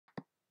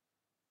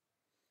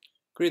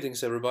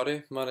Greetings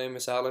everybody, my name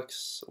is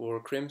Alex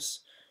or Crimz,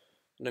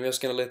 and I'm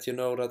just gonna let you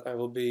know that I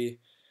will be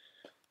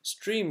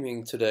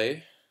streaming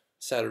today,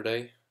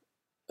 Saturday,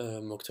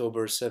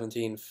 October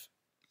 17th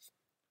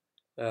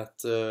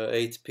at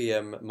 8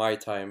 PM my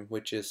time,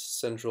 which is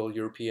Central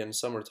European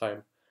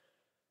summertime,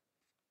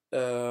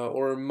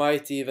 or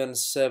might even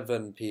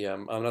 7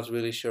 PM, I'm not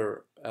really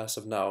sure as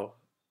of now,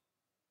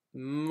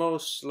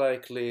 most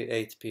likely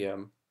 8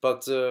 PM,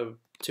 but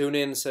tune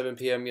in 7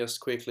 PM just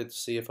quickly to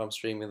see if I'm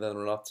streaming then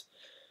or not.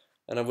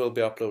 And I will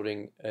be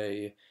uploading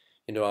a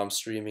I'm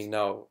streaming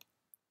now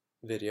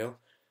video.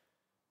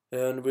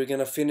 And we're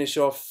gonna finish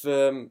off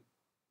The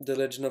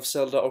Legend of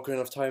Zelda Ocarina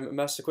of Time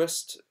Master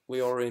Quest.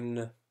 We are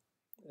in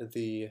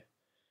the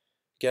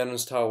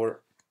Ganon's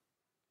Tower.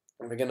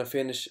 And we're gonna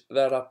finish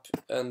that up,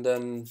 and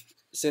then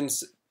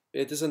since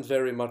it isn't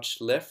very much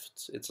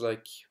left, it's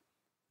like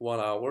 1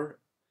 hour,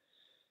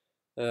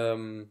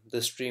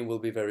 the stream will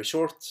be very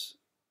short,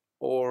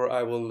 or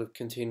I will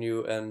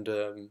continue and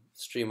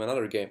stream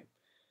another game.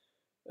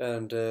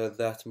 And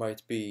that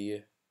might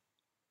be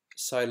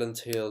Silent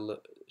Hill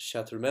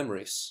Shattered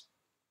Memories,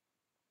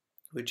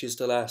 which is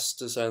the last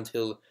Silent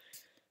Hill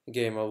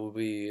game I will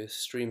be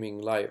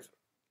streaming live,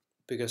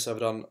 because I've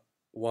done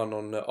one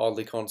on all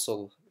the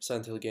console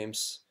Silent Hill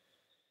games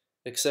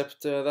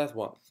except that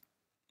one,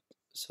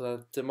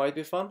 so that might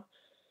be fun.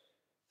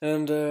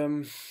 And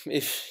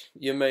if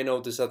you may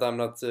notice that I'm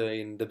not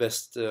in the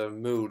best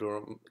mood,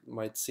 or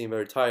might seem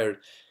very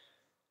tired,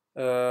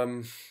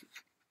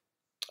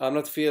 I'm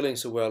not feeling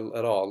so well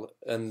at all,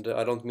 and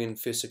I don't mean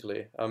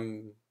physically.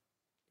 I'm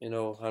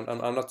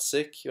not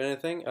sick or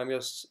anything. I'm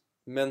just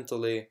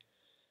mentally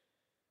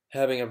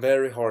having a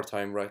very hard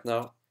time right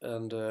now,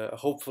 and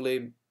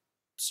hopefully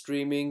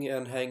streaming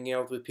and hanging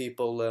out with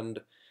people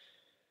and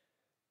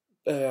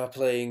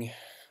playing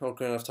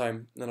Ocarina of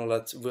Time and all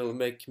that will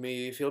make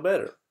me feel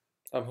better.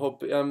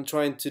 I'm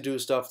trying to do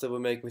stuff that will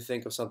make me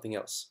think of something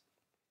else.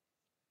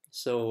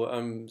 So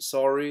I'm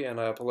sorry, and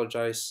I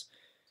apologize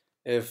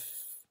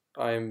if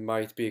I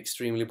might be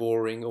extremely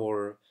boring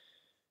or,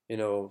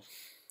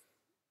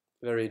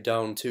 very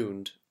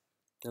down-tuned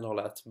and all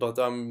that. But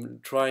I'm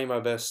trying my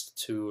best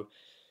to,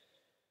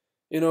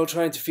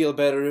 trying to feel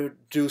better,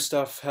 do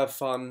stuff, have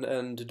fun,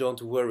 and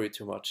don't worry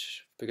too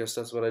much. Because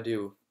that's what I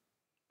do.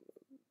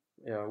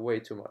 Yeah, way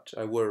too much.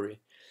 I worry.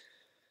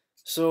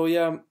 So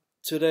yeah,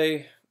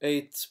 today,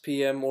 8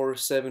 PM or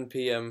 7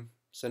 PM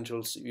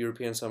Central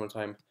European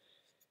Summertime,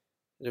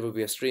 there will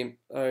be a stream.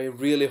 I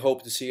really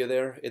hope to see you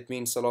there. It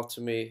means a lot to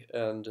me,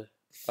 and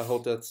I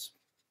hope that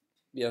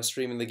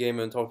streaming the game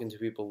and talking to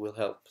people will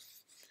help.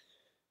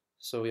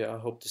 So yeah, I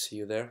hope to see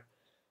you there.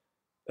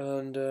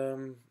 And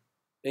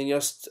in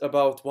just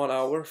about 1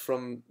 hour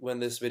from when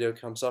this video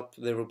comes up,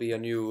 there will be a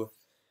new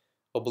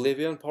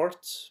Oblivion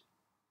part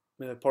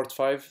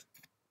 5.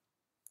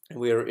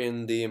 We are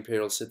in the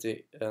Imperial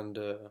City, and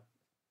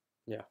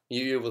yeah,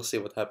 you will see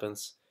what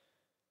happens.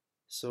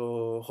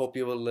 So hope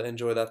you will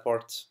enjoy that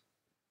part.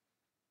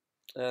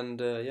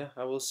 And yeah,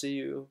 I will see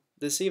you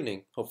this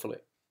evening, hopefully.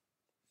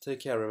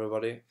 Take care,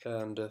 everybody,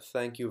 and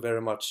thank you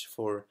very much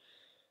for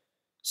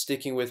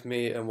sticking with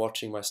me and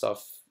watching my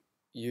stuff.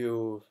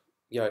 You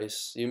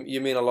guys,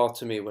 you mean a lot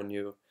to me when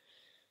you're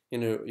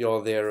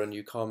there and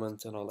you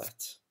comment and all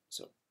that.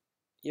 So,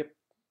 yep.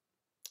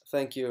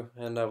 Thank you,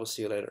 and I will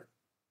see you later.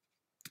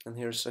 And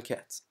here's a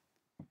cat.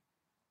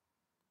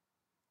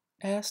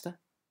 Asta,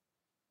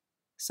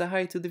 say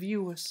hi to the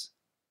viewers.